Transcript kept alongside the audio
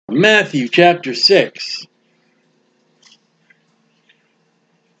Matthew chapter 6.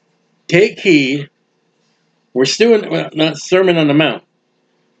 Take heed. We're still not Sermon on the Mount.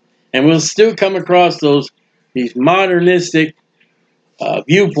 And we'll still come across these modernistic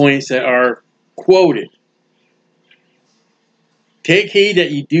viewpoints that are quoted. Take heed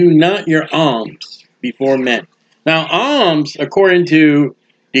that you do not your alms before men. Now, alms, according to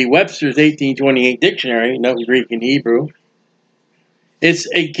the Webster's 1828 dictionary, no Greek and Hebrew, it's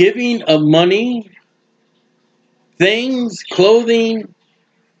a giving of money, things, clothing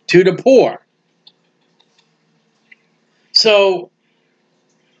to the poor. So,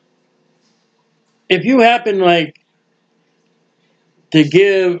 if you happen to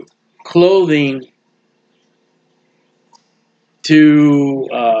give clothing to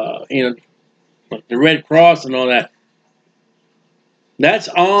the Red Cross and all that, that's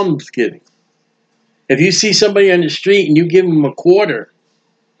almsgiving. If you see somebody on the street and you give them a quarter,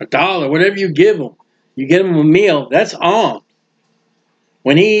 $1, whatever you give them a meal, that's alms.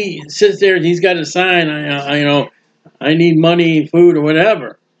 When he sits there and he's got a sign, I need money, food, or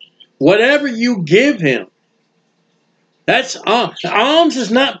whatever. Whatever you give him, that's alms. Alms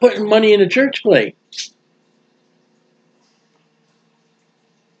is not putting money in a church plate.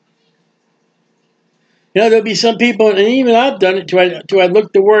 There'll be some people, and even I've done it till I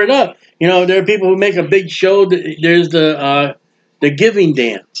looked the word up. There are people who make a big show. There's the giving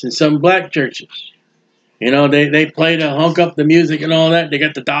dance in some black churches. They play to hunk up the music and all that. They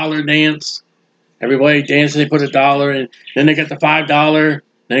got the dollar dance. Everybody dances. They put $1, and then they got the $5. Then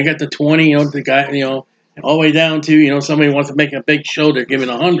they got the 20. The guy, all the way down to somebody wants to make a big show. They're giving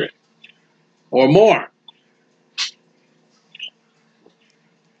 100 or more.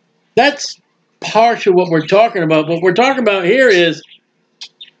 That's partial what we're talking about. What we're talking about here is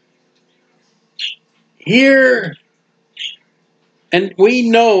here, and we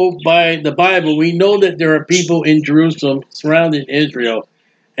know by the Bible, we know that there are people in Jerusalem surrounding Israel,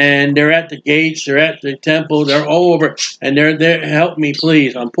 and they're at the gates, they're at the temple, they're all over, and they're there, help me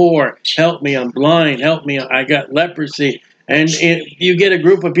please, I'm poor, help me, I'm blind, help me, I got leprosy. And if you get a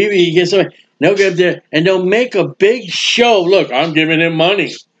group of people, you get somebody, they'll get there, and they'll make a big show. Look, I'm giving him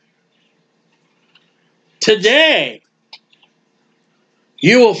money. Today,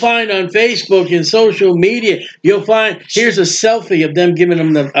 you will find on Facebook and social media, you'll find, here's a selfie of them giving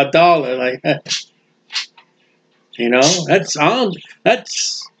them $1. Like,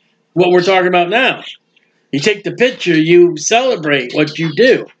 that's what we're talking about now. You take the picture, you celebrate what you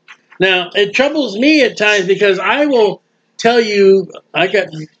do. Now, it troubles me at times because I will tell you, I got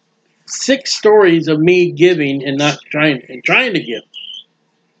 6 stories of me giving and not trying to give.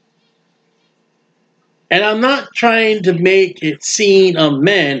 And I'm not trying to make it seen of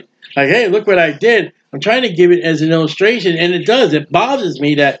men, like, hey, look what I did. I'm trying to give it as an illustration, and it does. It bothers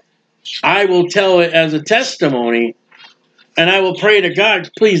me that I will tell it as a testimony, and I will pray to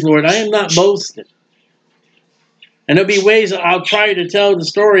God, please, Lord, I am not boasting. And there'll be ways I'll try to tell the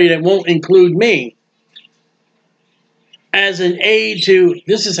story that won't include me as an aid to,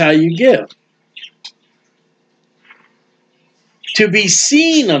 this is how you give. To be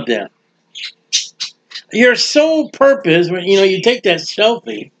seen of them. Your sole purpose, when you take that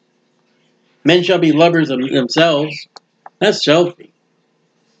selfie, men shall be lovers of themselves. That's selfie.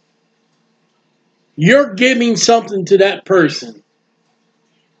 You're giving something to that person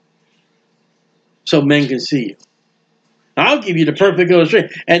so men can see you. I'll give you the perfect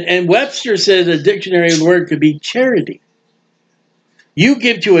illustration. And Webster says a dictionary of the word could be charity. You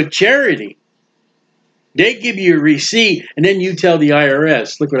give to a charity. They give you a receipt, and then you tell the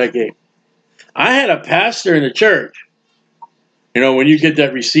IRS, look what I gave. I had a pastor in the church. When you get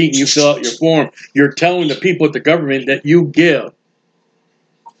that receipt and you fill out your form, you're telling the people at the government that you give.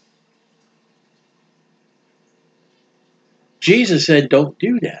 Jesus said, don't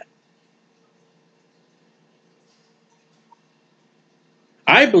do that.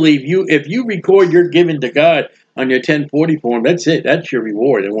 I believe if you record your giving to God on your 1040 form, that's it. That's your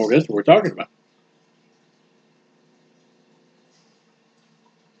reward. And that's what we're talking about.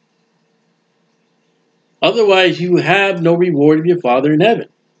 Otherwise, you have no reward of your Father in heaven.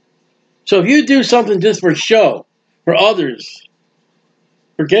 So if you do something just for show, for others,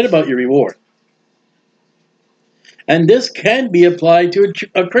 forget about your reward. And this can be applied to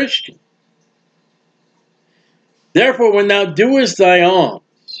a Christian. Therefore, when thou doest thy alms,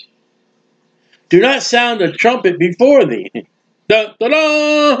 do not sound a trumpet before thee. Da, da,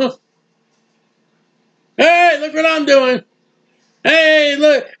 da. Hey, look what I'm doing. Hey,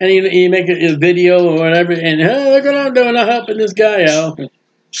 look. And you make a video or whatever, and hey, look what I'm doing. I'm helping this guy out.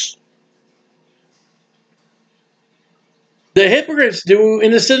 the hypocrites do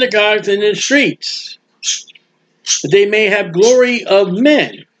in the synagogues and in the streets, that they may have glory of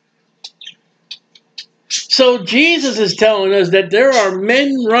men. So Jesus is telling us that there are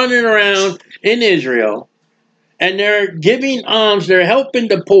men running around in Israel, and they're giving alms, they're helping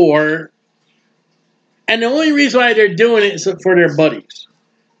the poor, and the only reason why they're doing it is for their buddies.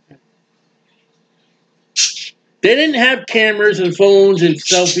 They didn't have cameras and phones and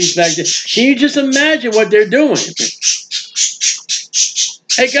selfies back then. Can you just imagine what they're doing?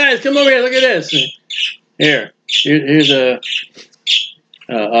 Hey guys, come over here, look at this. Here's a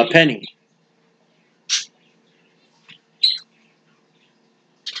penny.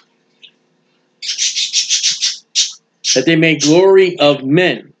 That they may glory of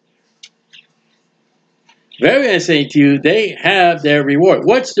men. Very I say to you, they have their reward.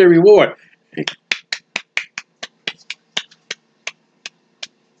 What's their reward?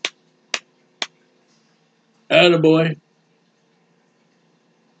 Attaboy.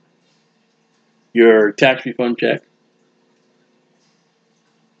 Your tax refund check.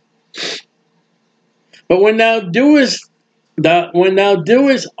 But when thou doest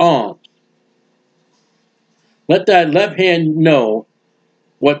alms, let thy left hand know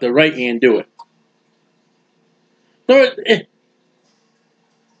what the right hand doeth. So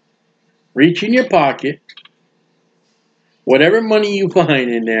reach in your pocket, whatever money you find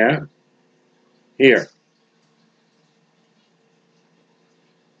in there, here.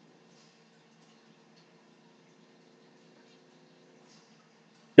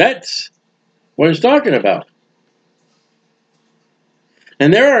 That's what it's talking about.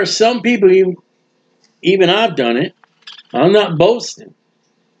 And there are some people, even I've done it. I'm not boasting.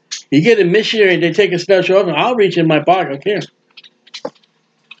 You get a missionary, they take a special offering. I'll reach in my pocket, okay,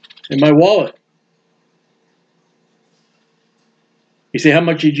 in my wallet. You say, how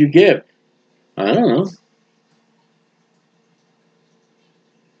much did you give? I don't know.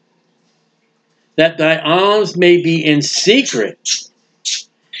 That thy alms may be in secret,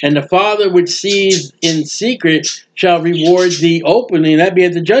 and the Father which sees in secret shall reward thee openly, and that be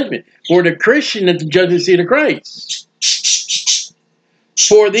at the judgment. For the Christian at the judgment seat of Christ.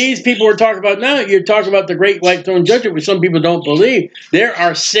 For these people we're talking about now, you're talking about the great white throne judgment, which some people don't believe. There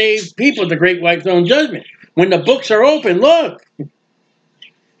are saved people at the great white throne judgment. When the books are open, look,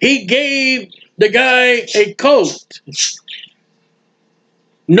 he gave the guy a coat.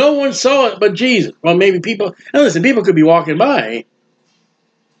 No one saw it but Jesus. Well, maybe people, now listen, people could be walking by.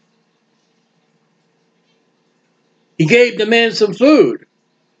 He gave the man some food.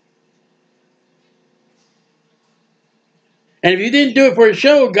 And if you didn't do it for a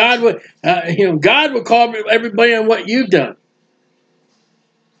show, God would, God would call everybody on what you've done.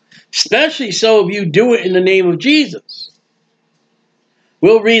 Especially so if you do it in the name of Jesus.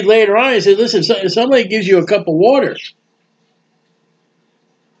 We'll read later on. He said, listen, if somebody gives you a cup of water.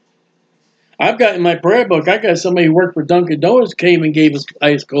 I've got in my prayer book, I got somebody who worked for Dunkin' Donuts came and gave us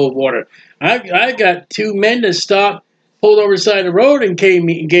ice cold water. I got two men that stopped, pulled over the side of the road and gave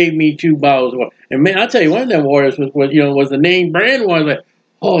me 2 bottles of water. And man, I'll tell you, one of them waters was the name brand one. Like,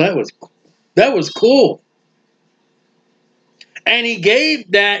 oh, that was cool. And he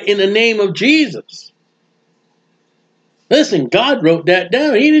gave that in the name of Jesus. Listen, God wrote that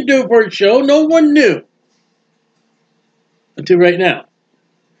down. He didn't do it for a show. No one knew. Until right now.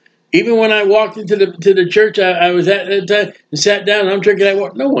 Even when I walked into the church I was at that time and sat down and I'm drinking that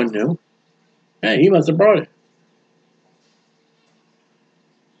water, no one knew. Hey, he must have brought it.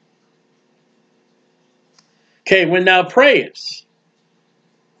 Okay, when thou prayest,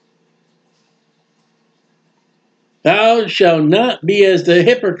 thou shalt not be as the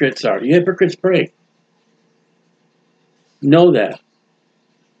hypocrites are. The hypocrites pray. Know that.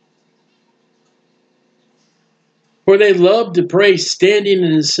 For they love to pray standing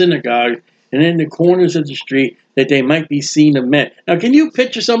in the synagogue and in the corners of the street, that they might be seen of men. Now, can you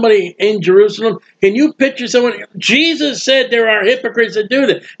picture somebody in Jerusalem? Can you picture someone? Jesus said there are hypocrites that do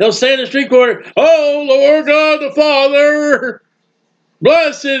that. They'll stand in the street corner, oh, Lord God the Father,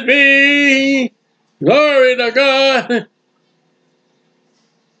 blessed be, glory to God.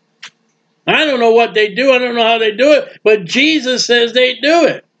 I don't know what they do. I don't know how they do it, but Jesus says they do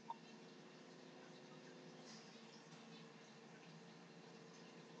it.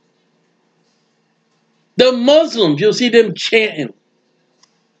 The Muslims, you'll see them chanting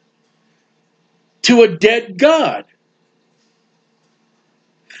to a dead God.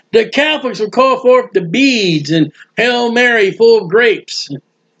 The Catholics will call forth the beads and Hail Mary full of grapes.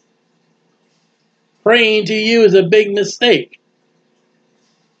 Praying to you is a big mistake.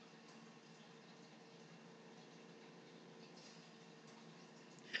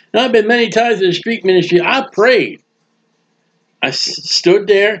 Now, I've been many times in the street ministry. I prayed. stood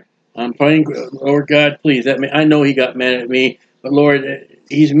there. I'm praying, Lord God, please. I know he got mad at me, but Lord,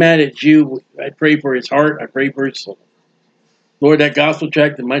 he's mad at you. I pray for his heart. I pray for his soul. Lord, that gospel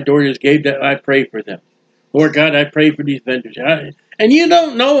tract that my daughters gave, that I pray for them. Lord God, I pray for these vendors. And you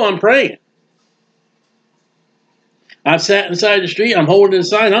don't know I'm praying. I've sat inside the street. I'm holding a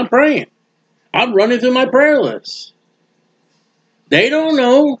sign. I'm praying. I'm running through my prayer list. They don't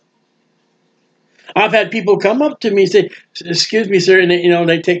know. I've had people come up to me and say, "Excuse me, sir," and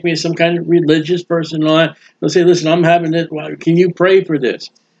they take me as some kind of religious person and all that. They'll say, "Listen, I'm having this. Can you pray for this?"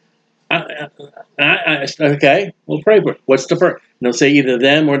 Okay, we'll pray for it. What's the prayer? And they'll say either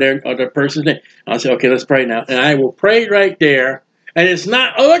them or their person's name. I'll say, okay, let's pray now, and I will pray right there. And it's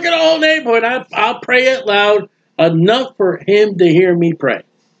not, oh, look at the whole neighborhood. I'll pray it loud enough for him to hear me pray.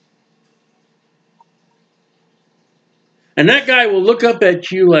 And that guy will look up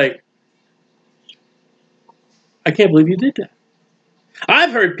at you like, I can't believe you did that.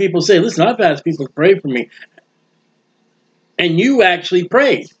 I've heard people say, listen, I've asked people to pray for me, and you actually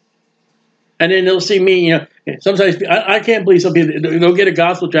prayed. And then they'll see me, sometimes I can't believe some people, they'll get a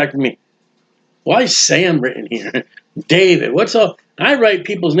gospel tract from me. Why is Sam written here? David, what's up? I write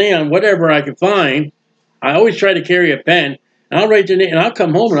people's name on whatever I can find. I always try to carry a pen, and I'll write their name, and I'll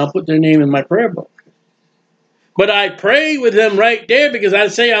come home and I'll put their name in my prayer book. But I pray with them right there because I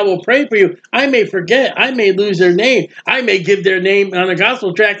say I will pray for you. I may forget. I may lose their name. I may give their name on a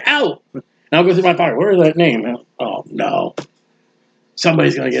gospel tract out. And I'll go through my pocket. Where is that name? Oh, no.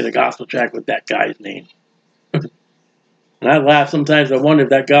 Somebody's going to get a gospel tract with that guy's name. And I laugh sometimes. I wonder if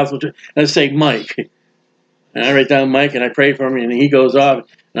that gospel tract, let's say Mike. And I write down Mike and I pray for him and he goes off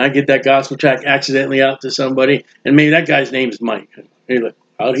and I get that gospel tract accidentally out to somebody and maybe that guy's name is Mike. And you're like,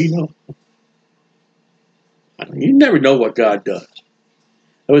 how do you know? You never know what God does.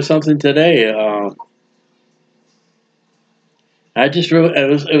 There was something today. I just wrote, it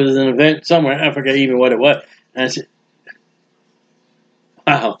was an event somewhere. I forget even what it was. And I said,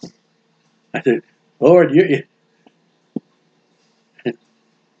 wow. I said, Lord, I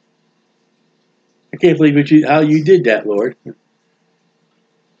can't believe how you did that, Lord.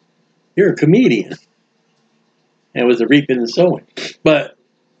 You're a comedian. And it was the reaping and sowing. But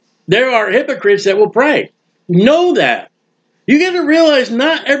there are hypocrites that will pray. Know that. You got to realize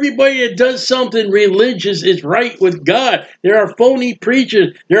not everybody that does something religious is right with God. There are phony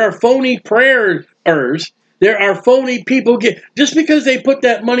preachers. There are phony prayers. There are phony people. Just because they put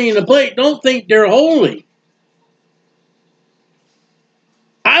that money in the plate, don't think they're holy.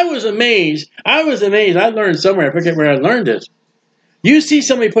 I was amazed. I learned somewhere. I forget where I learned this. You see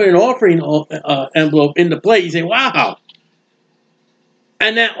somebody put an offering envelope in the plate. You say, wow.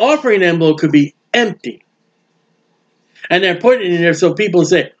 And that offering envelope could be empty. And they're putting it in there so people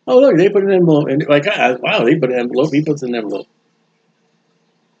say, oh, look, they put an envelope. And like, wow, they put an envelope. He puts an envelope.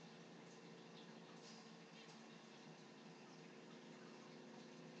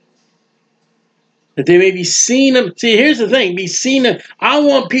 That they may be seen them. See, here's the thing. Be seen them. I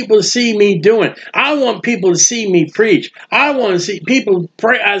want people to see me doing. I want people to see me preach. I want to see people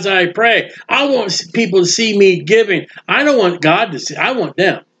pray as I pray. I want people to see me giving. I don't want God to see. I want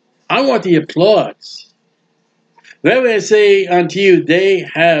them. I want the applause. Whatever they say unto you, they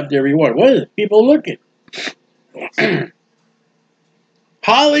have their reward. What is it? People looking.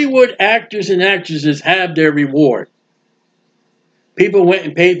 Hollywood actors and actresses have their reward. People went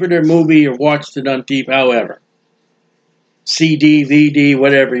and paid for their movie or watched it on TV, however. CD, VD,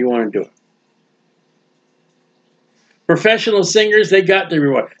 whatever you want to do. Professional singers, they got their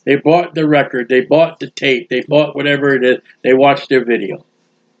reward. They bought the record. They bought the tape. They bought whatever it is. They watched their video.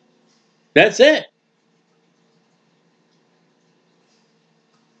 That's it.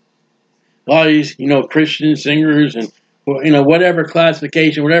 A lot of these, Christian singers and, whatever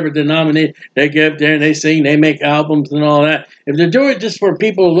classification, whatever denomination, they get up there and they sing, they make albums and all that. If they're doing it just for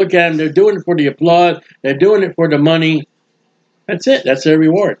people to look at them, they're doing it for the applause, they're doing it for the money, that's it. That's their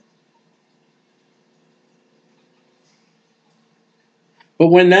reward. But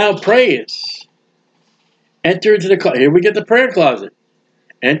when thou prayest, enter into the closet. Here we get the prayer closet.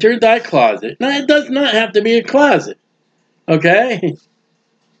 Enter thy closet. Now, it does not have to be a closet. Okay?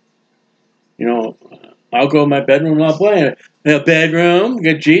 I'll go in my bedroom and I'll play. A bedroom,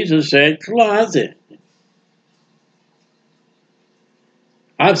 Jesus said closet.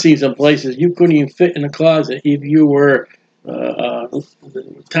 I've seen some places you couldn't even fit in a closet if you were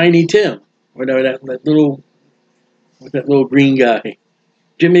Tiny Tim, whatever that little green guy,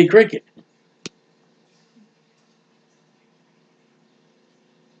 Jimmy Cricket.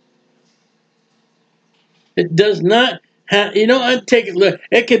 It does not You know, I take it. Look,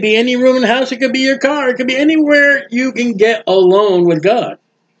 it could be any room in the house. It could be your car. It could be anywhere you can get alone with God.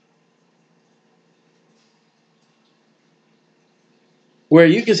 Where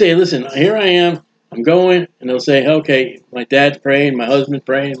you can say, listen, here I am. I'm going. And they'll say, okay, my dad's praying. My husband's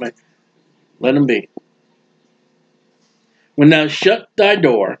praying. Let them be. When thou shut thy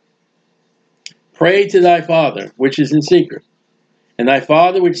door, pray to thy Father, which is in secret. And thy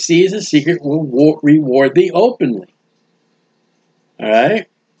Father, which sees in secret, will reward thee openly. All right?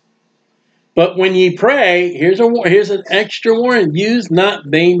 But when ye pray, here's an extra warning. Use not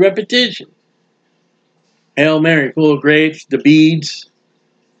vain repetition. Hail Mary, full of grace, the beads.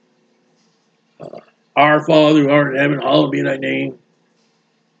 Our Father who art in heaven, hallowed be thy name.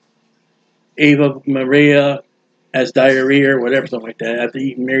 Ave Maria has diarrhea or whatever, something like that. After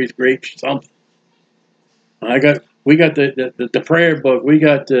eating Mary's grapes, something. We got the prayer book. We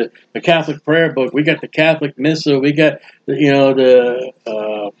got the Catholic prayer book. We got the Catholic Missal. We got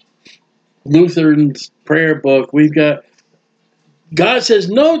the Lutheran's prayer book. We've got. God says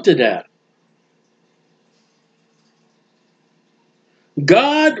no to that.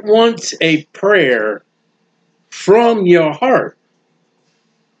 God wants a prayer from your heart.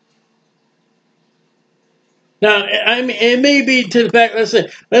 Now, I mean, it may be to the fact.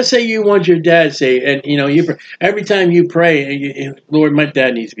 Let's say you want your dad saved, and every time you pray, Lord, my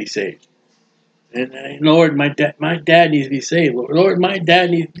dad needs to be saved, and Lord, my dad needs to be saved. Lord,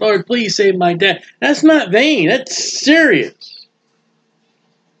 Lord, please save my dad. That's not vain. That's serious.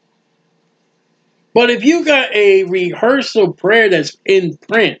 But if you got a rehearsal prayer that's in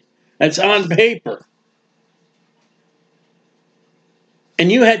print, that's on paper,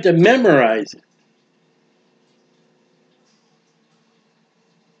 and you had to memorize it.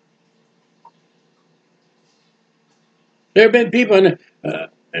 There have been people,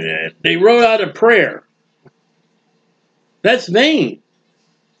 they wrote out a prayer. That's vain.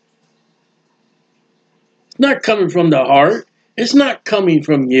 It's not coming from the heart. It's not coming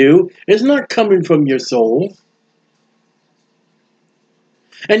from you. It's not coming from your soul.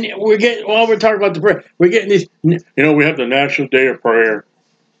 And while we're talking about the prayer, we're getting these, we have the National Day of Prayer.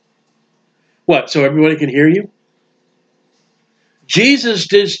 What, so everybody can hear you? Jesus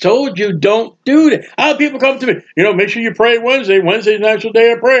just told you don't do that. How people come to me, make sure you pray Wednesday. Wednesday's National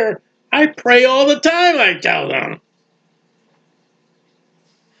Day of Prayer. I pray all the time, I tell them.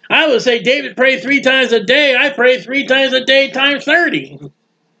 I would say David prayed 3 times a day. I pray 3 times a day times 30.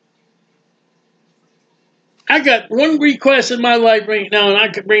 I got one request in my life right now, and I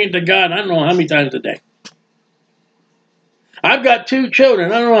could bring it to God. I don't know how many times a day. I've got 2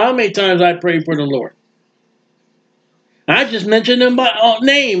 children. I don't know how many times I pray for the Lord. I just mentioned them by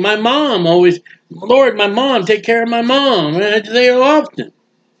name. My mom always, Lord, my mom, take care of my mom. I say it often.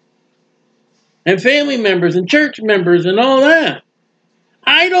 And family members and church members and all that.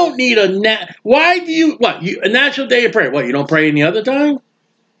 I don't need why do you, a National Day of Prayer? What, you don't pray any other time?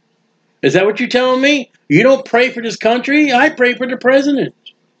 Is that what you're telling me? You don't pray for this country? I pray for the president.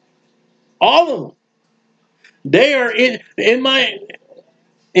 All of them. They are in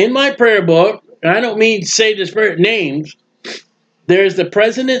my prayer book, and I don't mean say this for names. There's the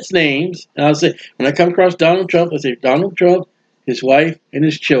president's names, and I'll say, when I come across Donald Trump, I say Donald Trump, his wife, and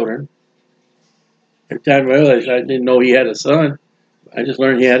his children. Every time I realized I didn't know he had a son, I just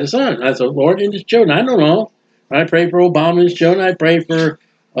learned he had a son. I said, Lord, and his children. I don't know. I pray for Obama and his children. I pray for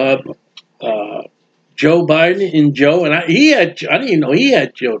Joe Biden and Joe, and I didn't even know he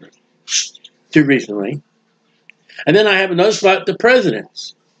had children too recently. And then I have another spot, the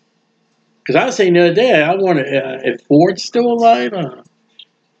presidents. Because I was saying the other day, I wonder if Ford's still alive.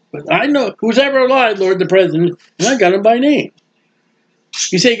 But I know who's ever alive, Lord the President, and I got him by name.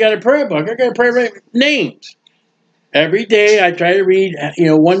 You say you got a prayer book. I got a prayer book. Names. Every day I try to read,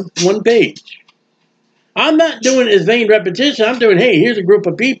 one page. I'm not doing it as vain repetition. I'm doing, hey, here's a group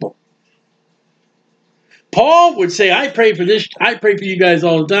of people. Paul would say, I pray for this. I pray for you guys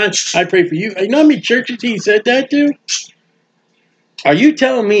all the time. I pray for you. You know how many churches he said that to? Are you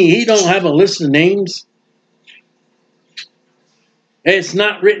telling me he don't have a list of names? It's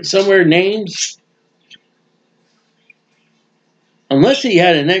not written somewhere, names? Unless he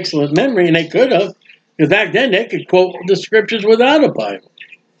had an excellent memory, and they could have. Because back then, they could quote the scriptures without a Bible.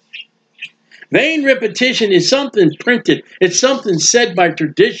 Vain repetition is something printed. It's something said by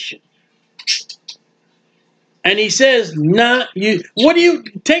tradition. And he says, not you. What do you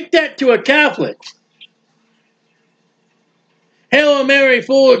take that to a Catholic? Hail Mary,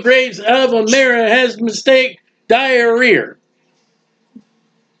 full of grace, Ave Maria has mistake diarrhea.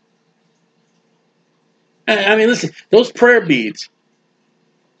 I mean, listen, those prayer beads.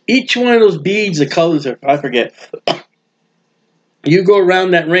 Each one of those beads, the colors are, I forget. You go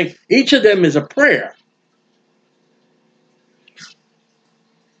around that ring. Each of them is a prayer.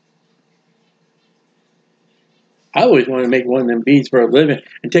 I always want to make one of them beads for a living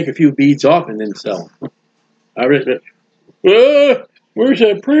and take a few beads off and then sell them. I read that. Where's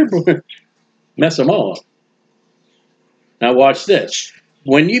that prayer book? Mess them all up. Now watch this.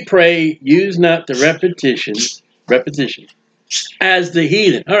 When you pray, use not the repetition as the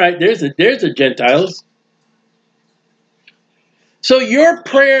heathen. All right, there's the Gentiles. So your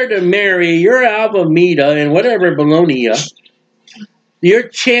prayer to Mary, your Ave Mita, and whatever Bologna, your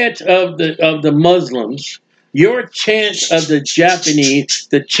chant of the Muslims, your chant of the Japanese,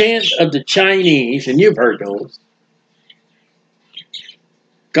 the chant of the Chinese, and you've heard those.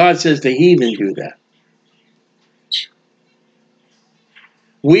 God says the heathen do that.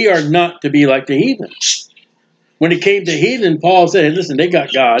 We are not to be like the heathen. When it came to heathen, Paul said, listen, they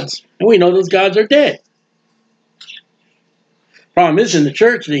got gods, and we know those gods are dead. Problem is, in the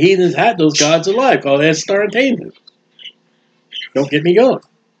church, the heathens had those gods alive, called Estar and Tamu. Don't get me going.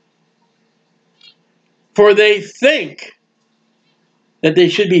 For they think that they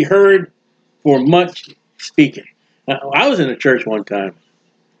should be heard for much speaking. Now, I was in a church one time.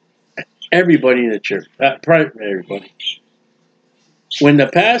 Everybody in the church, probably everybody. When the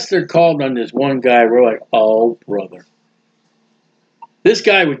pastor called on this one guy, we're like, oh, brother. This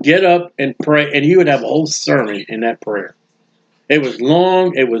guy would get up and pray, and he would have a whole sermon in that prayer. It was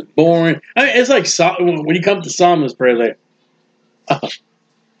long. It was boring. I mean, it's like when you come to psalmist prayer, like, all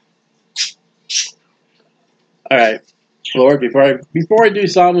right, Lord, before I do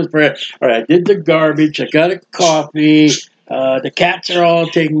psalmist prayer, all right, I did the garbage. I got a coffee. The cats are all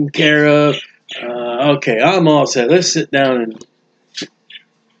taken care of. Okay, I'm all set. Let's sit down and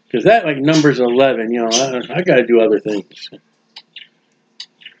because that like Numbers 11. You know, I got to do other things.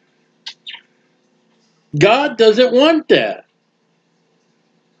 God doesn't want that.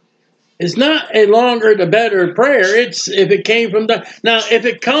 It's not a longer the better prayer. It's if it came from the now if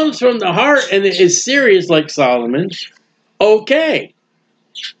it comes from the heart and it is serious like Solomon's, okay.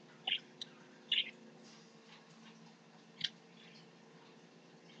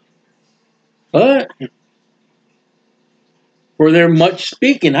 But for their much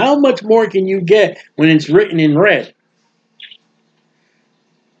speaking, how much more can you get when it's written in red?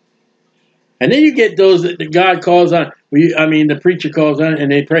 And then you get those that God calls on. The preacher calls on,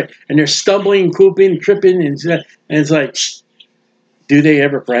 and they pray, and they're stumbling, cooping, tripping, and it's like, do they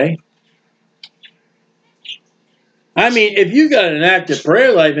ever pray? I mean, if you got an active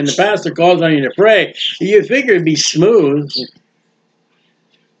prayer life and the pastor calls on you to pray, you figure it'd be smooth.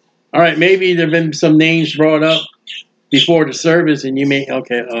 All right, maybe there've been some names brought up before the service, and you may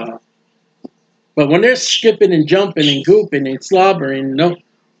but when they're skipping and jumping and gooping and slobbering, no,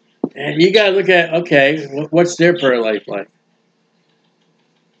 and you got to look at what's their prayer life like?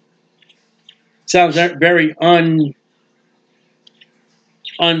 Sounds very undertaking.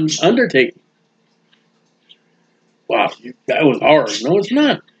 Wow, that was hard. No, it's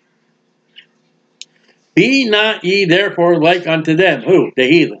not. Be not ye therefore like unto them. Who? The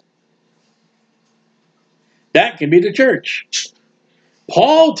heathen. That can be the church.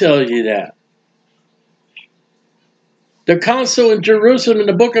 Paul tells you that. The council in Jerusalem in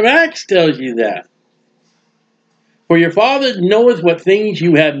the book of Acts tells you that. For your Father knoweth what things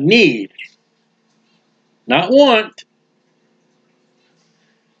you have need, not want.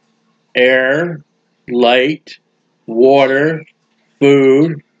 Air, light, water,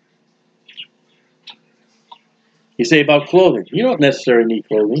 food. You say about clothing. You don't necessarily need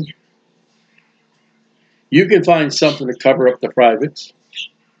clothing. You can find something to cover up the privates.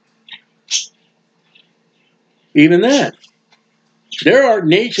 Even that. There are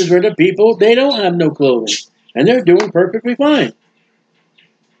nations where the people, they don't have no clothing. And they're doing perfectly fine.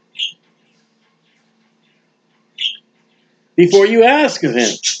 Before you ask of him.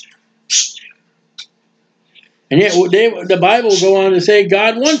 And yet the Bible will go on to say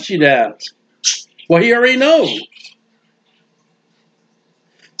God wants you to ask. Well, he already knows.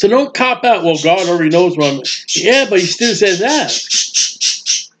 So don't cop out, well, God already knows what I'm... Yeah, but he still says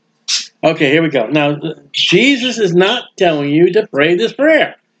ask. Okay, here we go. Now, Jesus is not telling you to pray this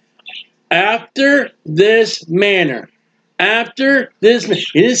prayer. After this manner. After this manner.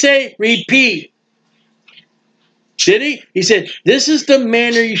 He didn't say repeat. Did he? He said, this is the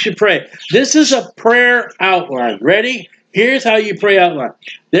manner you should pray. This is a prayer outline. Ready? Here's how you pray outline.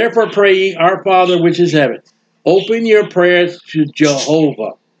 Therefore pray ye, our Father which is heaven. Open your prayers to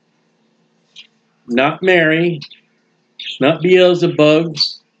Jehovah. Not Mary. Not Beelzebub.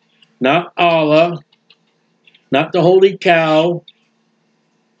 Not Allah. Not the Holy Cow.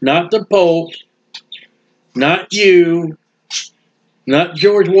 Not the Pope. Not you. not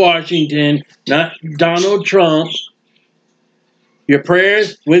George Washington, not Donald Trump. Your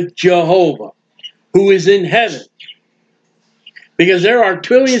prayers with Jehovah, who is in heaven. Because there are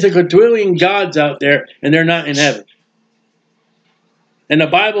trillions and quadrillion gods out there, and they're not in heaven. And the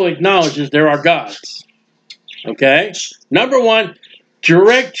Bible acknowledges there are gods. Okay? Number one,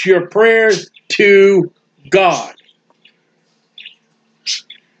 direct your prayers to God.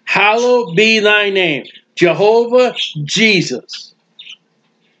 Hallowed be thy name. Jehovah Jesus.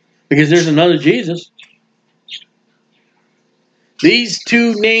 Because there's another Jesus. These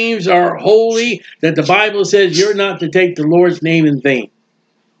two names are holy, that the Bible says you're not to take the Lord's name in vain.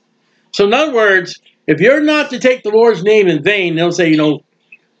 So in other words, if you're not to take the Lord's name in vain, they'll say,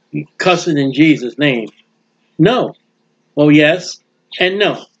 cussing in Jesus' name. No. Well, yes and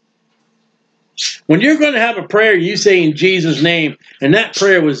no. When you're going to have a prayer, you say in Jesus' name, and that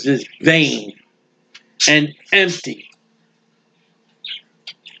prayer was just vain and empty.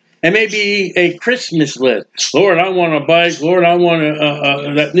 It may be a Christmas list. Lord, I want a bike. Lord, I want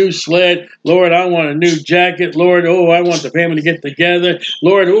that new sled. Lord, I want a new jacket. Lord, oh, I want the family to get together.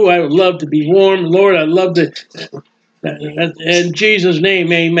 Lord, oh, I would love to be warm. Lord, I'd love to. In Jesus'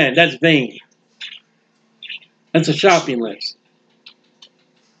 name, amen. That's vain. That's a shopping list.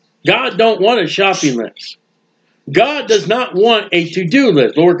 God don't want a shopping list. God does not want a to-do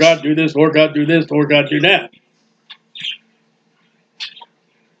list. Lord God, do this. Lord God, do this. Lord God, do that.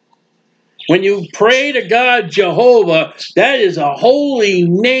 When you pray to God, Jehovah, that is a holy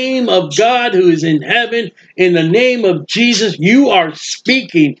name of God who is in heaven. In the name of Jesus, you are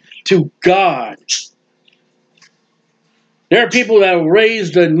speaking to God. There are people that will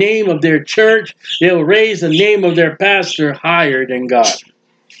raise the name of their church. They'll raise the name of their pastor higher than God.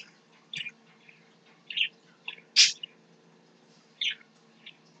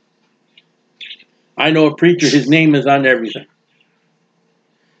 I know a preacher, his name is on everything.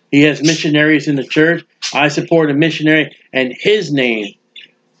 He has missionaries in the church. I support a missionary, and his name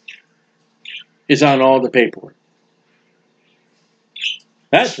is on all the paperwork.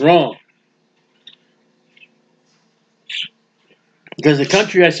 That's wrong. Because the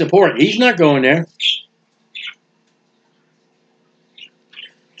country I support, he's not going there.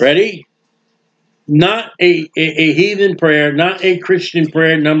 Ready? Not a heathen prayer, not a Christian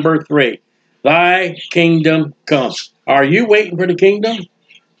prayer. Number 3. Thy kingdom come. Are you waiting for the kingdom?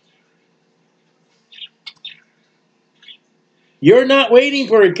 You're not waiting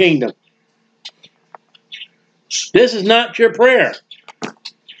for a kingdom. This is not your prayer.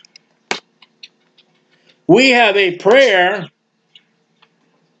 We have a prayer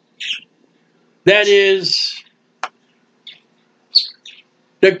that is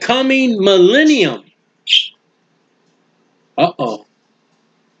the coming millennium. Uh-oh.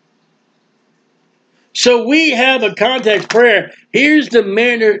 So we have a context prayer. Here's the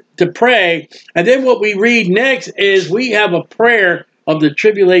manner to pray. And then what we read next is we have a prayer of the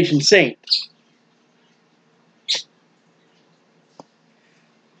tribulation saints.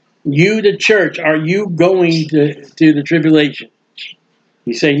 You, the church, are you going to the tribulation?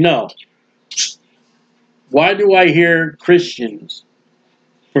 You say no. Why do I hear Christians,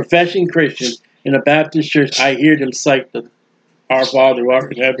 professing Christians, in a Baptist church, I hear them cite the Our Father who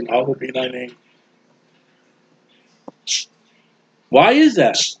art in heaven, hallowed be thy name. Why is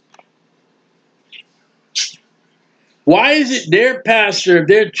that? Why is it their pastor of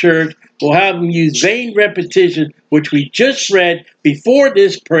their church will have them use vain repetition, which we just read before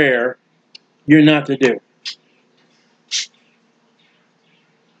this prayer, you're not to do?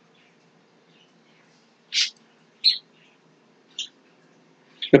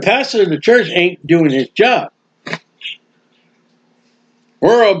 The pastor of the church ain't doing his job.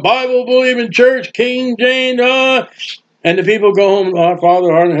 We're a Bible-believing church, King James, and the people go home, Our Father,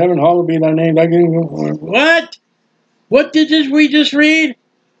 who art in heaven, hallowed be thy name. What? What did we just read?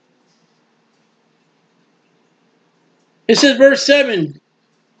 It says, verse 7,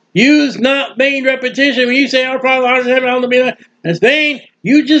 use not vain repetition. When you say, Our Father, who art in heaven, hallowed be thy name, that's vain.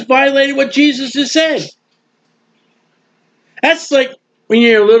 You just violated what Jesus just said. That's like when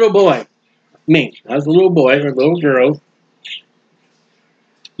you're a little boy. Me, I was a little boy or a little girl.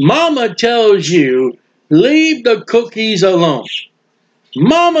 Mama tells you, leave the cookies alone.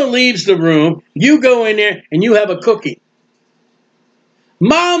 Mama leaves the room, you go in there and you have a cookie.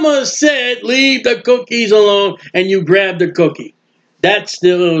 Mama said, leave the cookies alone, and you grab the cookie. That's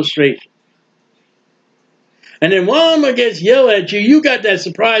the illustration. And then Mama gets yelled at you, you got that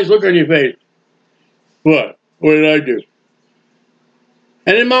surprised look on your face. What? What did I do?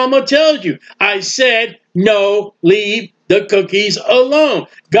 And then Mama tells you, I said, no, leave the cookies alone.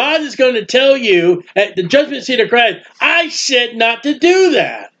 God is going to tell you at the judgment seat of Christ, I said not to do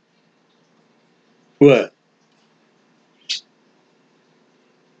that. What?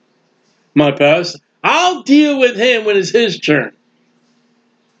 My pastor? I'll deal with him when it's his turn.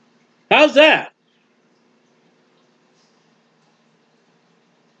 How's that?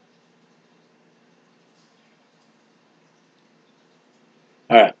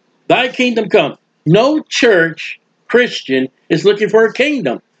 All right. Thy kingdom come. No church Christian is looking for a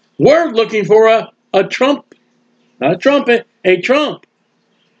kingdom. We're looking for a trump. Not a trumpet, a trump.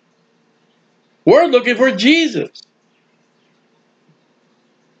 We're looking for Jesus.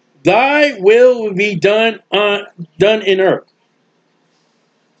 Thy will be done in earth.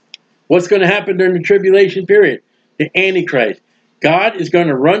 What's going to happen during the tribulation period? The Antichrist. God is going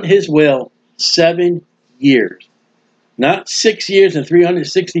to run his will 7 years. Not 6 years and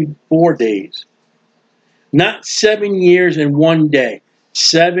 364 days. Not 7 years and 1 day.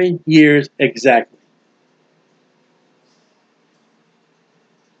 7 years exactly.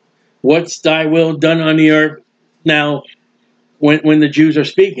 What's thy will done on the earth now when the Jews are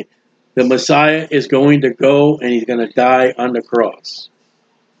speaking? The Messiah is going to go and he's going to die on the cross.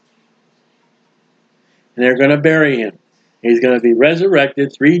 And they're going to bury him. He's going to be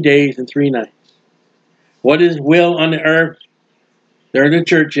resurrected 3 days and 3 nights. What is will on the earth during the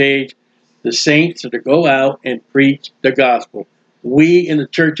church age? The saints are to go out and preach the gospel. We in the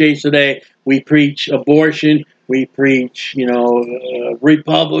church age today, we preach abortion, we preach,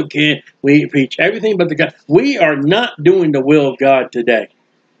 Republican, we preach everything but the God. We are not doing the will of God today.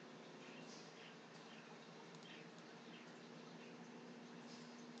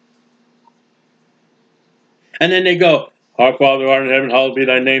 And then they go, Our Father who art in heaven, hallowed be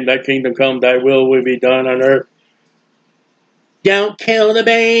thy name, thy kingdom come, thy will be done on earth. Don't kill the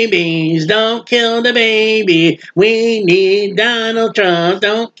babies, don't kill the baby. We need Donald Trump,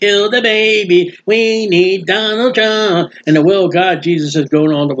 don't kill the baby. We need Donald Trump. And the will of God, Jesus says, go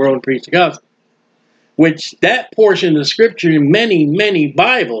on the world and preach the gospel. Which that portion of the scripture in many, many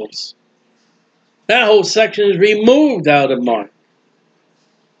Bibles, that whole section is removed out of Mark.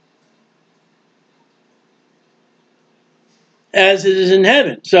 As it is in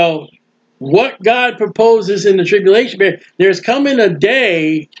heaven. So what God proposes in the tribulation period, there's coming a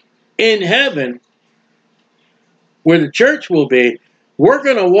day in heaven where the church will be. We're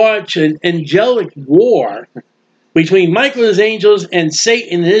going to watch an angelic war between Michael and his angels and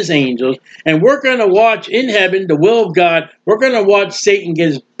Satan and his angels. And we're going to watch in heaven the will of God. We're going to watch Satan get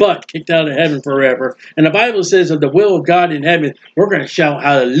his butt kicked out of heaven forever. And the Bible says of the will of God in heaven, we're going to shout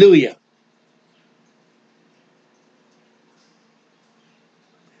hallelujah.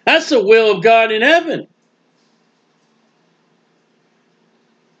 That's the will of God in heaven.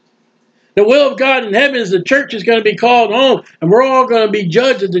 The will of God in heaven is the church is going to be called home, and we're all going to be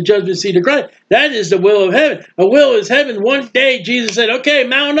judged at the judgment seat of Christ. That is the will of heaven. The will is heaven. One day, Jesus said, okay,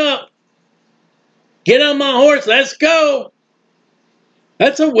 mount up. Get on my horse. Let's go.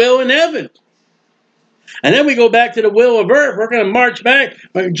 That's a will in heaven. And then we go back to the will of earth. We're going to march back.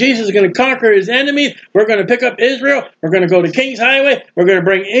 Jesus is going to conquer his enemies. We're going to pick up Israel. We're going to go to King's Highway. We're going to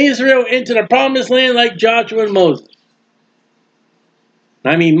bring Israel into the promised land like Joshua and Moses.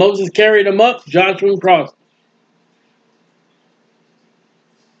 I mean, Moses carried them up. Joshua crossed them.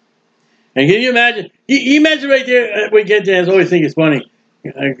 And can you imagine? You imagine right there, we get there, I always think it's funny.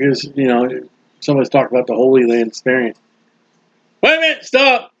 Because, someone's talking about the Holy Land experience. Wait a minute,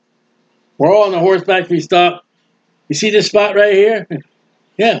 stop. We're all on the horseback, we stop. You see this spot right here?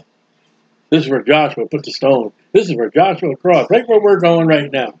 Yeah. This is where Joshua put the stone. This is where Joshua crossed. Right where we're going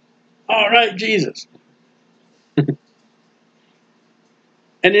right now. All right, Jesus.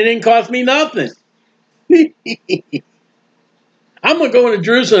 And it didn't cost me nothing. I'm going to go into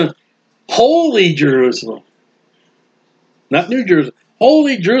Jerusalem. Holy Jerusalem. Not New Jerusalem.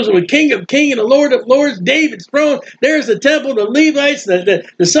 Holy Jerusalem, the King of Kings and the Lord of Lords, David's throne. There's the temple, the Levites,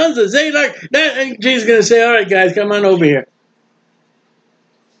 the sons of Zadok. And Jesus is going to say, all right, guys, come on over here.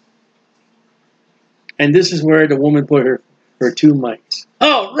 And this is where the woman put her 2 mites.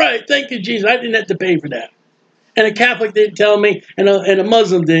 Oh, right. Thank you, Jesus. I didn't have to pay for that. And a Catholic didn't tell me, and a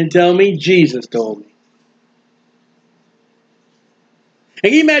Muslim didn't tell me. Jesus told me. And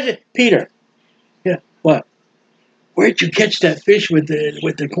can you imagine Peter? Yeah, what? Where'd you catch that fish with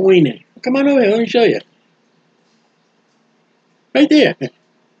the coin in? Come on over here. Let me show you. Right there.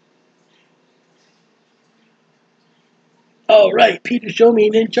 Oh, right. Peter showed me.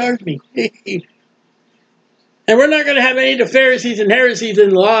 He didn't charge me. And we're not going to have any of the Pharisees and heresies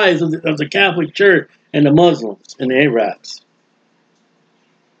and lies of the Catholic Church and the Muslims and the Arabs.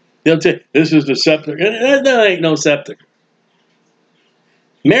 They'll say, this is the scepter. And that ain't no scepter.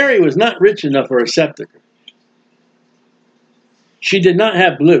 Mary was not rich enough for a sepulchre. She did not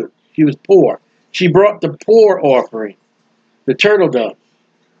have blue. She was poor. She brought the poor offering, the turtle dove.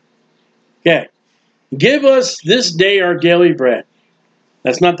 Okay. Give us this day our daily bread.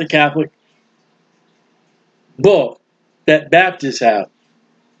 That's not the Catholic book that Baptists have.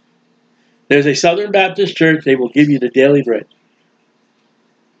 There's a Southern Baptist church. They will give you the daily bread.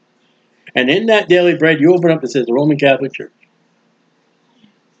 And in that daily bread, you open up, it says the Roman Catholic Church.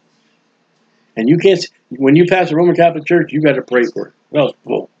 And you can't, when you pass the Roman Catholic Church, you got to pray for it. Well,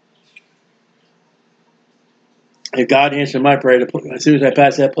 whoa. If God answered my prayer, as soon as I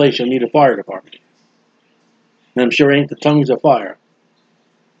pass that place, you'll need a fire department. And I'm sure it ain't the tongues of fire.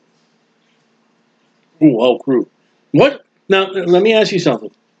 Ooh, all crew. What? Now, let me ask you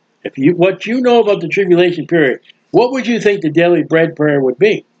something. What you know about the tribulation period, what would you think the daily bread prayer would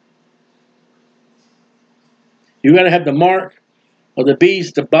be? You got to have the mark of the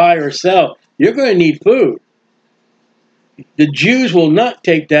beast to buy or sell. You're going to need food. The Jews will not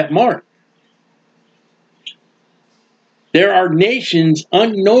take that mark. There are nations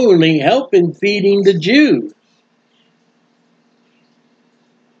unknowingly helping feeding the Jews.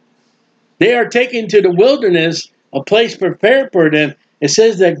 They are taken to the wilderness, a place prepared for them. It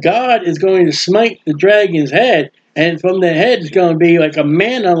says that God is going to smite the dragon's head, and from the head is going to be like a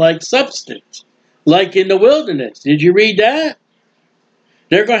manna-like substance, like in the wilderness. Did you read that?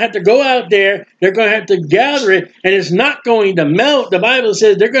 They're going to have to go out there. They're going to have to gather it, and it's not going to melt. The Bible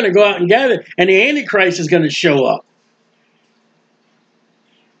says they're going to go out and gather it, and the Antichrist is going to show up.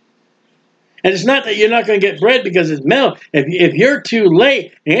 And it's not that you're not going to get bread because it's melt. If you're too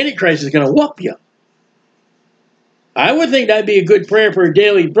late, the Antichrist is going to whoop you. I would think that'd be a good prayer for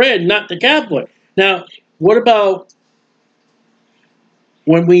daily bread, not the Catholic. Now, what about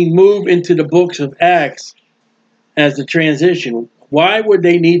when we move into the books of Acts as the transition? Why would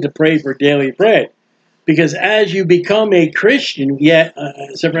they need to pray for daily bread? Because as you become a Christian, yet,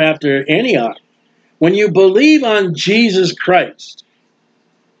 except for after Antioch, when you believe on Jesus Christ,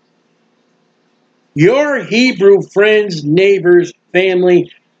 your Hebrew friends, neighbors,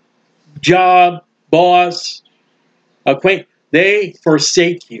 family, job, boss, acquaintance, they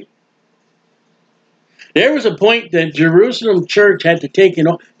forsake you. There was a point that Jerusalem church had to take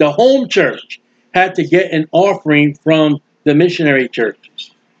the home church had to get an offering from the missionary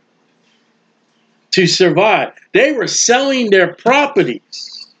churches to survive. They were selling their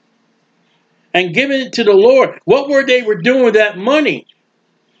properties and giving it to the Lord. What were they doing with that money?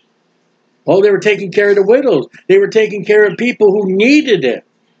 Oh, they were taking care of the widows. They were taking care of people who needed it.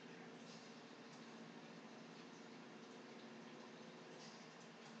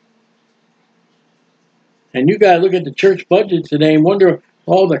 And you got to look at the church budget today and wonder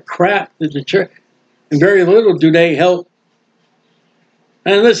all the crap that the church, and very little do they help.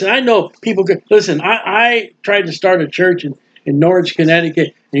 And listen, I know people could, listen, I tried to start a church in Norwich,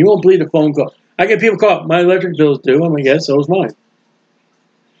 Connecticut, and you won't believe the phone call. I get people call, my electric bill's due. I'm like, yes, so is mine.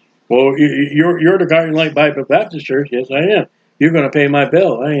 Well, you're the guy in Light Bible Baptist Church. Yes, I am. You're going to pay my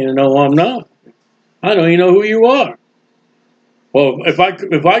bill. I ain't know I'm not. I don't even know who you are. Well,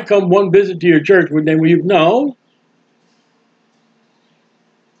 if I come one visit to your church, would then you? No.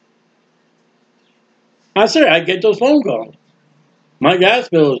 I say I get those phone calls. My gas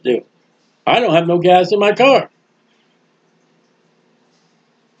bill is due. I don't have no gas in my car.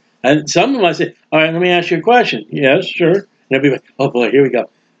 And some of them I say, all right, let me ask you a question. Yes, sure. And they'll be like, oh boy, here we go.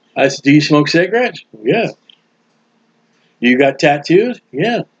 I said, do you smoke cigarettes? Yeah. Do you got tattoos?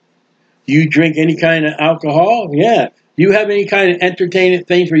 Yeah. Do you drink any kind of alcohol? Yeah. Do you have any kind of entertainment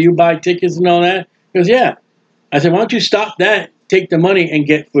things where you buy tickets and all that? He goes, yeah. I said, why don't you stop that, take the money and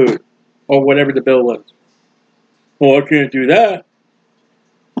get food or whatever the bill was. Well, I can't do that.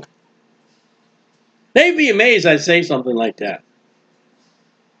 They'd be amazed I'd say something like that.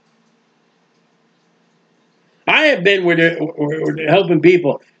 I have been where they're helping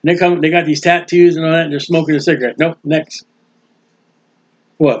people. And they got these tattoos and all that, and they're smoking a cigarette. Nope, next.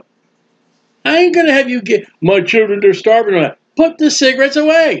 What? I ain't going to have you get, my children, they're starving on that. Put the cigarettes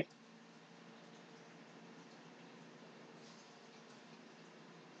away.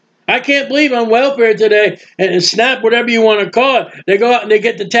 I can't believe on welfare today, and SNAP, whatever you want to call it, they go out and they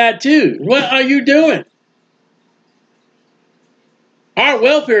get the tattoos. What are you doing? Our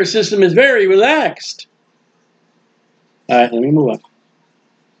welfare system is very relaxed. All right, let me move on.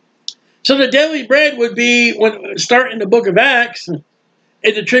 So the daily bread would be when starting the book of Acts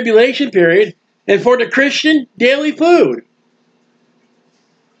in the tribulation period, and for the Christian, daily food.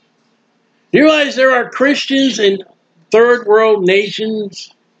 You realize there are Christians in third world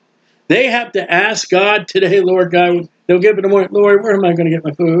nations. They have to ask God today, Lord God, They'll give it to Lord, where am I going to get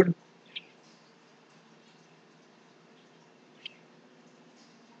my food?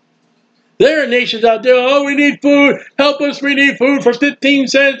 There are nations out there, oh, we need food. Help us, we need food for 15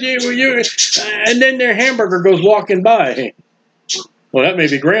 cents. And then their hamburger goes walking by. Well, that may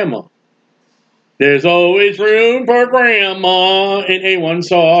be grandma. There's always room for grandma in A1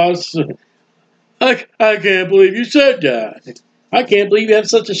 sauce. I can't believe you said that. I can't believe you have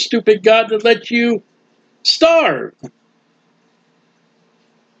such a stupid God to let you starve.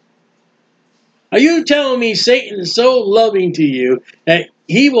 Are you telling me Satan is so loving to you that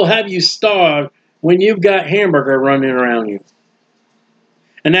he will have you starve when you've got hamburger running around you?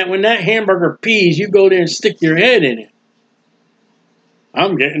 And that when that hamburger pees, you go there and stick your head in it?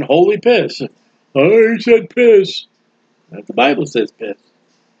 I'm getting holy piss. Oh, he said piss. The Bible says piss.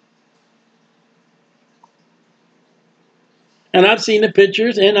 And I've seen the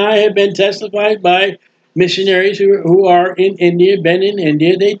pictures, and I have been testified by missionaries who are in India, been in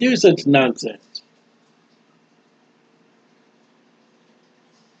India, they do such nonsense.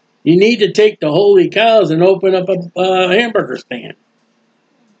 You need to take the holy cows and open up a hamburger stand.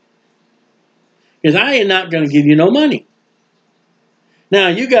 Because I am not going to give you no money. Now,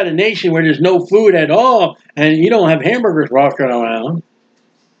 you got a nation where there's no food at all, and you don't have hamburgers walking around,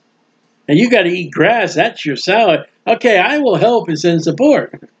 and you got to eat grass, that's your salad. Okay, I will help and send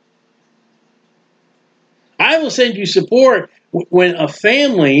support. I will send you support when a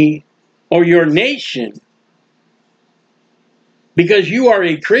family or your nation, because you are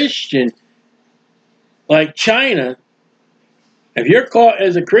a Christian, like China, if you're caught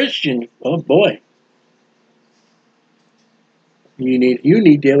as a Christian, oh boy, you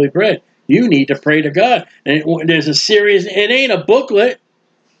need daily bread. You need to pray to God. And there's a serious, it ain't a booklet.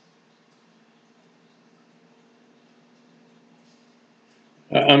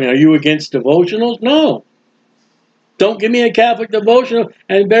 I mean, are you against devotionals? No. Don't give me a Catholic devotional,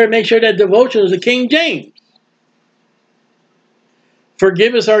 and better make sure that devotional is a King James.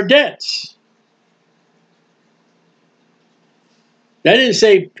 Forgive us our debts. That didn't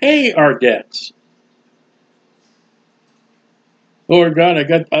say pay our debts. Lord God, I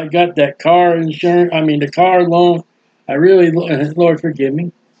got that car insurance. I mean, the car loan. Lord, forgive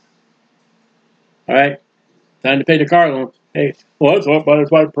me. All right, time to pay the car loan. Hey, well, that's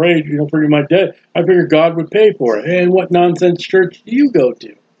if I prayed, forgive my debt, I figured God would pay for it. And what nonsense church do you go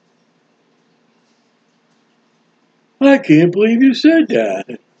to? I can't believe you said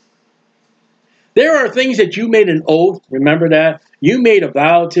that. There are things that you made an oath. Remember that? You made a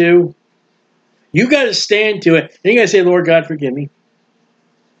vow to. You got to stand to it. And you got to say, Lord God, forgive me.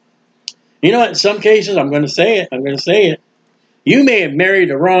 You know what? In some cases, I'm going to say it. I'm going to say it. You may have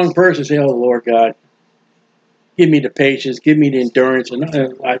married the wrong person. Say, oh, Lord God, give me the patience. Give me the endurance. And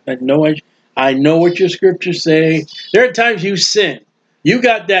I know what your scriptures say. There are times you sin. You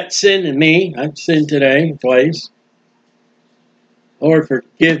got that sin in me. I've sinned today twice. Lord,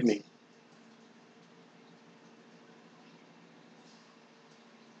 forgive me.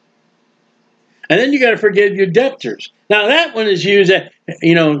 And then you got to forgive your debtors. Now that one is used at,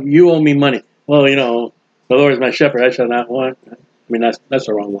 you owe me money. Well, the Lord is my shepherd, I shall not want. I mean, that's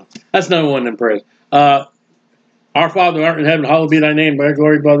the wrong one. That's not one in prayer. Our Father who art in heaven, hallowed be thy name, thy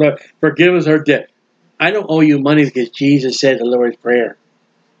glory, blah, blah. Forgive us our debt. I don't owe you money because Jesus said the Lord's Prayer.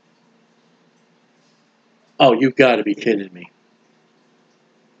 Oh, you've got to be kidding me.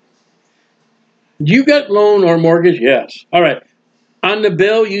 You got loan or mortgage? Yes. All right. On the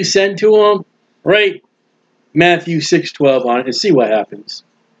bill you send to them, write Matthew 6:12 on it and see what happens.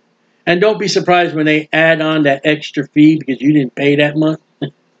 And don't be surprised when they add on that extra fee because you didn't pay that month.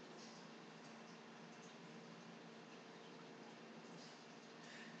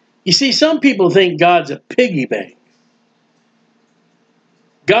 You see, some people think God's a piggy bank.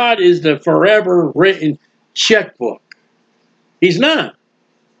 God is the forever written checkbook. He's not.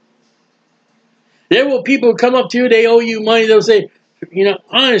 There will people come up to you, they owe you money, they'll say,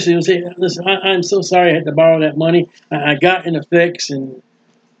 honestly, they'll say, listen, I'm so sorry I had to borrow that money. I got in a fix, and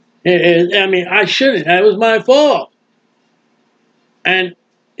I shouldn't. That was my fault. And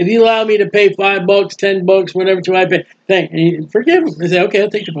if you allow me to pay $5, $10, whatever I pay, forgive them. They say, okay, I'll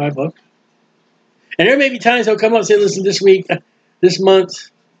take the $5. And there may be times they'll come up and say, listen, this week, this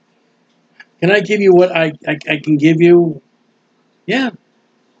month, can I give you what I can give you? Yeah.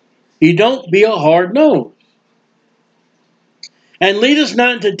 You don't be a hard nose. And lead us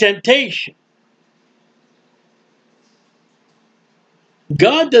not into temptation.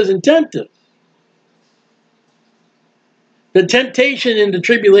 God doesn't tempt us. The temptation in the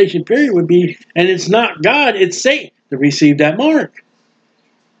tribulation period would be, and it's not God, it's Satan to receive that mark.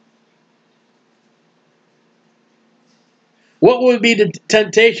 What would be the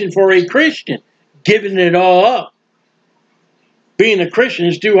temptation for a Christian? Giving it all up. Being a Christian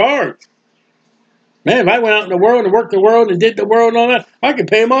is too hard. Man, if I went out in the world and worked the world and did the world and all that, I could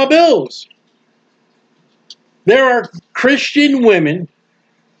pay my bills. There are Christian women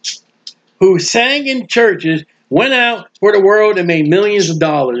who sang in churches, went out for the world and made millions of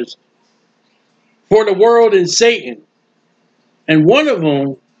dollars for the world and Satan. And one of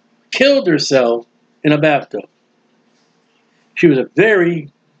them killed herself in a bathtub. She was a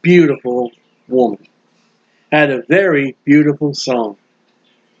very beautiful woman. Had a very beautiful song.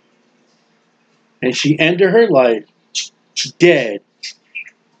 And she ended her life dead.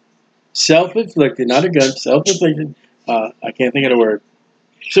 Self-inflicted, not a gun, self-inflicted. I can't think of the word.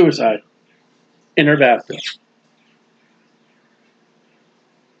 Suicide. In her bathtub.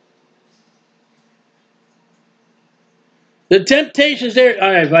 The temptation's there.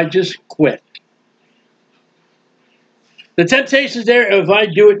 All right, if I just quit. The temptation's there if I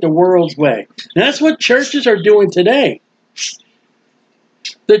do it the world's way. And that's what churches are doing today.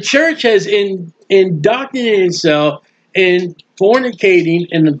 The church has indoctrinated itself in fornicating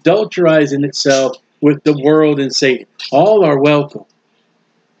and adulterizing itself with the world and Satan. All are welcome.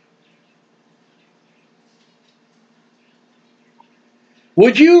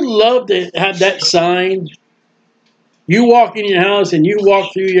 Would you love to have that sign? You walk in your house and you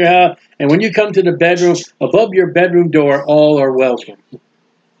walk through your house, and when you come to the bedroom, above your bedroom door, all are welcome.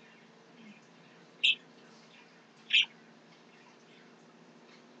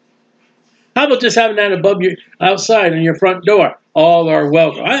 How about just having that above your outside on your front door? All are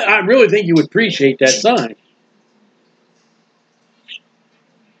welcome. I really think you would appreciate that sign.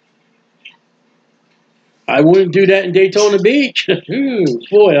 I wouldn't do that in Daytona Beach. Ooh,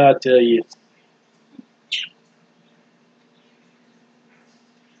 boy, I tell you.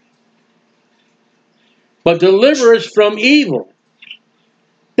 But deliver us from evil.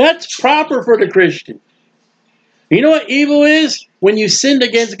 That's proper for the Christian. You know what evil is? When you sinned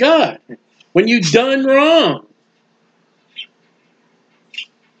against God. When you done wrong.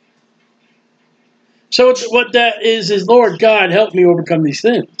 So what that is Lord God, help me overcome these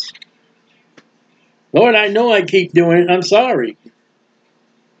sins. Lord, I know I keep doing it. I'm sorry.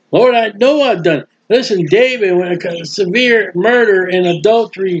 Lord, I know I've done it. Listen, David, when a severe murder and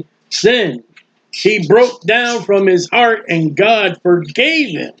adultery sin, he broke down from his heart and God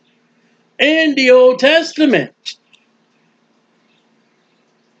forgave him. In the Old Testament.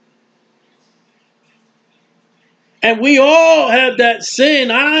 And we all have that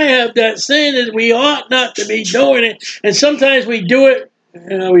sin. I have that sin that we ought not to be doing it. And sometimes we do it,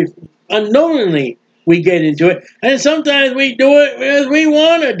 we unknowingly we get into it. And sometimes we do it because we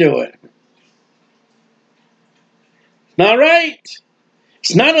want to do it. Not right.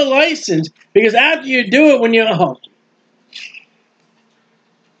 It's not a license. Because after you do it, when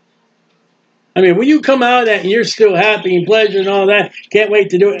when you come out of that and you're still happy and pleasure and all that, can't wait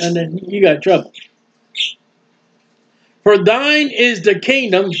to do it, and then you got trouble. For thine is the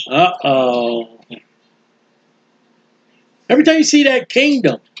kingdom. Uh-oh. Every time you see that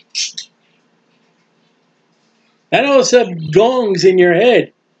kingdom, that all of a sudden gongs in your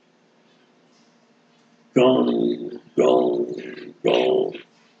head. Gong, gong, gong.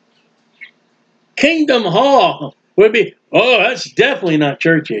 Kingdom Hall would be, oh, that's definitely not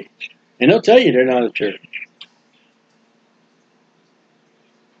church age. And they'll tell you they're not a church.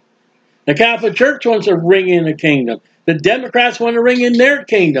 The Catholic Church wants to ring in the kingdom. The Democrats want to ring in their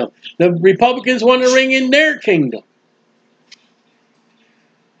kingdom. The Republicans want to ring in their kingdom.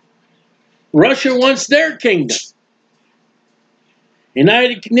 Russia wants their kingdom. The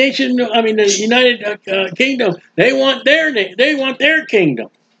United Kingdom, they want their kingdom.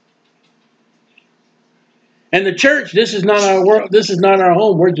 And the church, this is not our world. This is not our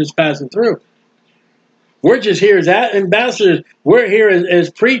home. We're just passing through. We're just here as ambassadors. We're here as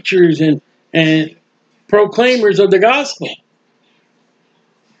preachers and proclaimers of the gospel.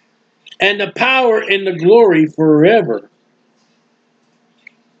 And the power and the glory forever.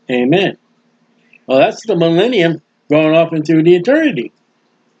 Amen. Well, that's the millennium going off into the eternity.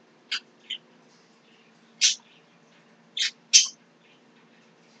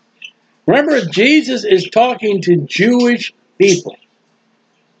 Remember, Jesus is talking to Jewish people.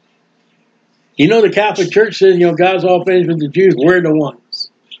 You know, the Catholic Church says, God's all finished with the Jews. We're the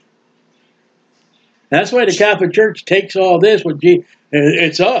ones. That's why the Catholic Church takes all this with Jesus.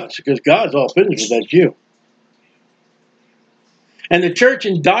 It's us, because God's all finished with that Jew. And the church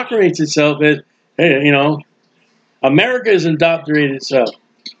indoctrinates itself as, America has indoctrinated itself.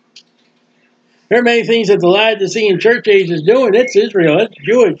 There are many things that the Laodicean church age is doing. It's Israel. It's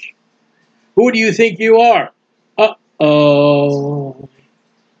Jewish. Who do you think you are? Uh-oh.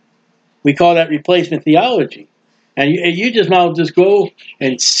 We call that replacement theology. And you just might just go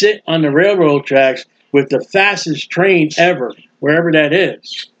and sit on the railroad tracks with the fastest train ever, wherever that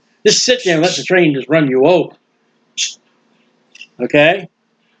is. Just sit there and let the train just run you over. Okay?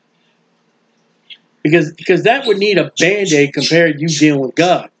 Because that would need a Band-Aid compared to you dealing with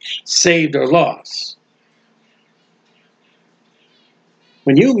God, saved or lost.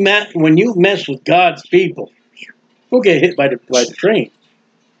 When you mess with God's people, you'll get hit by the train.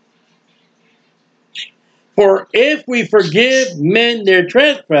 For if we forgive men their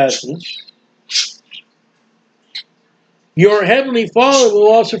trespasses, your heavenly Father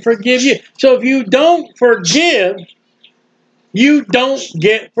will also forgive you. So if you don't forgive, you don't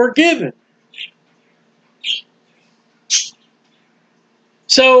get forgiven.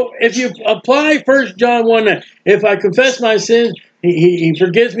 So if you apply 1 John 1, if I confess my sins, he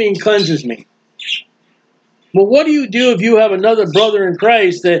forgives me and cleanses me. Well, what do you do if you have another brother in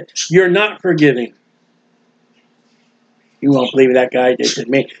Christ that you're not forgiving? You won't believe that guy did to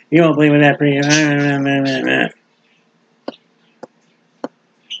me. You won't believe that preacher.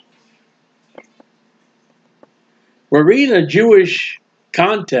 We're reading a Jewish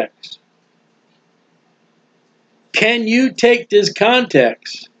context. Can you take this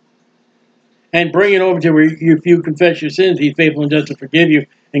context and bring it over to where if you confess your sins, he's faithful and just to forgive you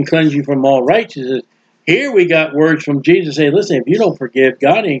and cleanse you from all righteousness? Here we got words from Jesus saying, listen, if you don't forgive,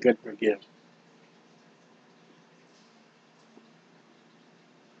 God ain't going to forgive.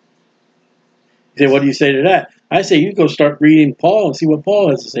 You say, what do you say to that? I say, you go start reading Paul and see what Paul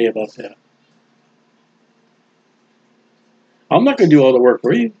has to say about that. I'm not going to do all the work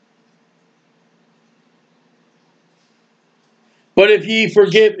for you. But if you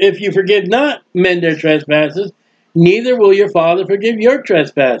forgive not men their trespasses, neither will your Father forgive your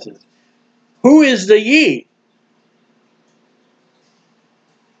trespasses. Who is the ye?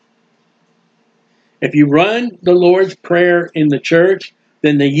 If you run the Lord's Prayer in the church,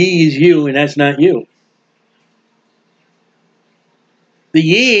 then the ye is you, and that's not you. The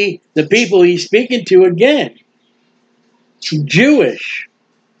ye, the people he's speaking to again, Jewish.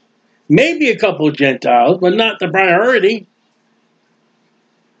 Maybe a couple of Gentiles, but not the priority.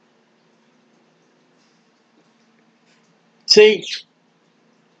 See,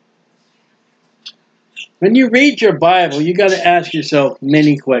 when you read your Bible, you got to ask yourself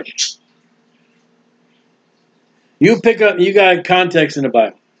many questions. You got context in the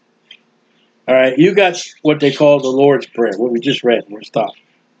Bible. All right, you got what they call the Lord's Prayer, what we just read. We're stopped.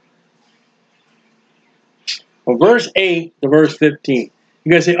 From verse 8 to verse 15,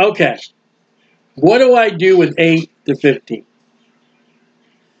 you got to say, okay, what do I do with 8 to 15?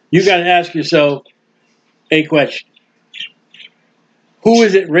 You got to ask yourself a question. Who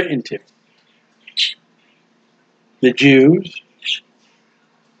is it written to? The Jews,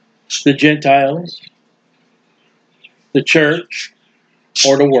 the Gentiles, the church,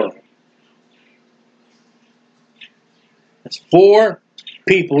 or the world? That's 4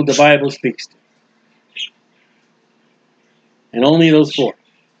 people the Bible speaks to. And only those 4.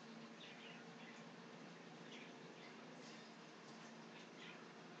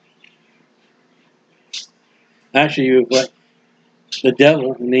 Actually, you've got the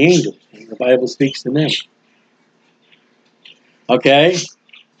devil and the angels. And the Bible speaks to them. Okay?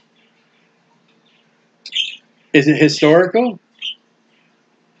 Is it historical?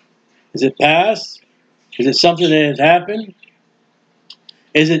 Is it past? Is it something that has happened?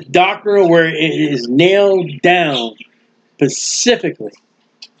 Is it doctrinal where it is nailed down specifically?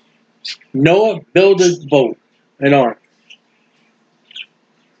 Noah builded boat, an ark.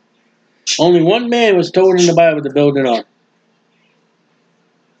 Only one man was told in the Bible to build an ark.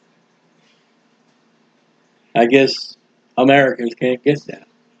 I guess Americans can't get that.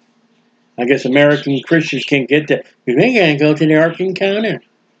 I guess American Christians can't get that. Because they can't go to the Ark Encounter.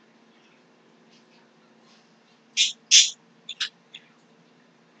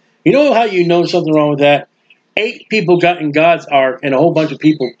 You know how you know something wrong with that? 8 people got in God's ark and a whole bunch of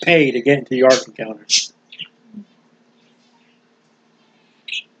people pay to get into the Ark Encounter.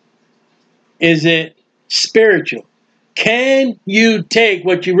 Is it spiritual? Can you take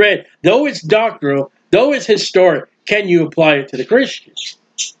what you read, though it's doctrinal, though it's historic, can you apply it to the Christians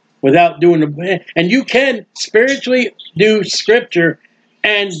without doing the... And you can spiritually do scripture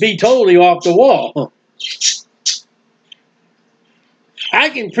and be totally off the wall. I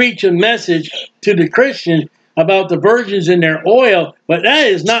can preach a message to the Christians about the virgins and their oil, but that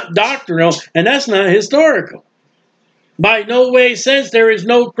is not doctrinal and that's not historical. By no way sense there is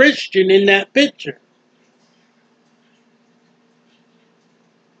no Christian in that picture.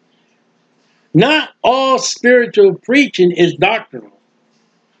 Not all spiritual preaching is doctrinal.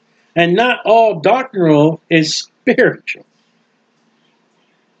 And not all doctrinal is spiritual.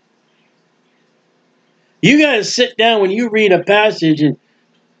 You got to sit down when you read a passage and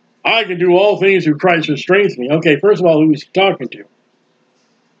I can do all things through Christ who strengthens me. Okay, first of all, who is he talking to?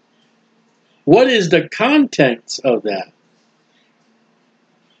 What is the contents of that?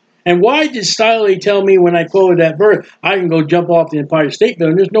 And why did Stiley tell me when I quoted that verse, I can go jump off the Empire State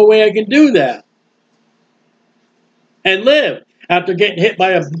Building? There's no way I can do that and live after getting hit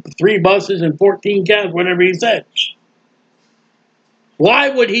by 3 buses and 14 cabs, whatever he said. Why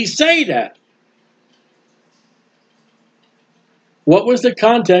would he say that? What was the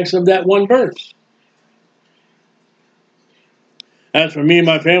context of that one verse? As for me and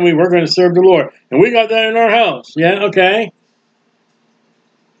my family, we're going to serve the Lord. And we got that in our house. Yeah, okay.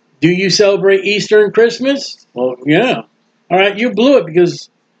 Do you celebrate Easter and Christmas? Well, yeah. All right, you blew it because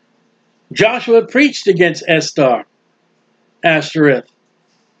Joshua preached against Estar, Ashtoreth,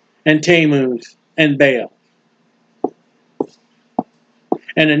 and Tammuz, and Baal.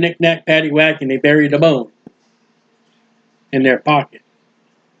 And a knick-knack, paddywhack, and they buried a bone in their pocket.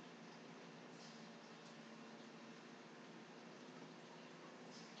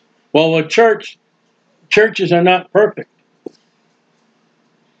 Well, churches are not perfect.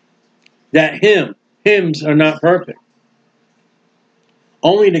 That hymns are not perfect.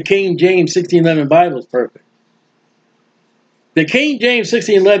 Only the King James 1611 Bible is perfect. The King James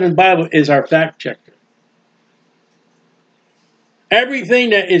 1611 Bible is our fact checker.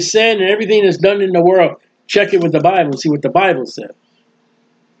 Everything that is said and everything that's done in the world, check it with the Bible and see what the Bible says.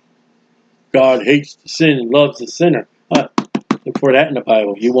 God hates the sin and loves the sinner. Look for that in the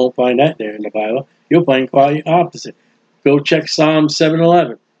Bible. You won't find that there in the Bible. You'll find quite the opposite. Go check Psalm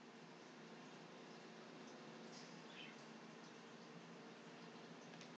 7:11.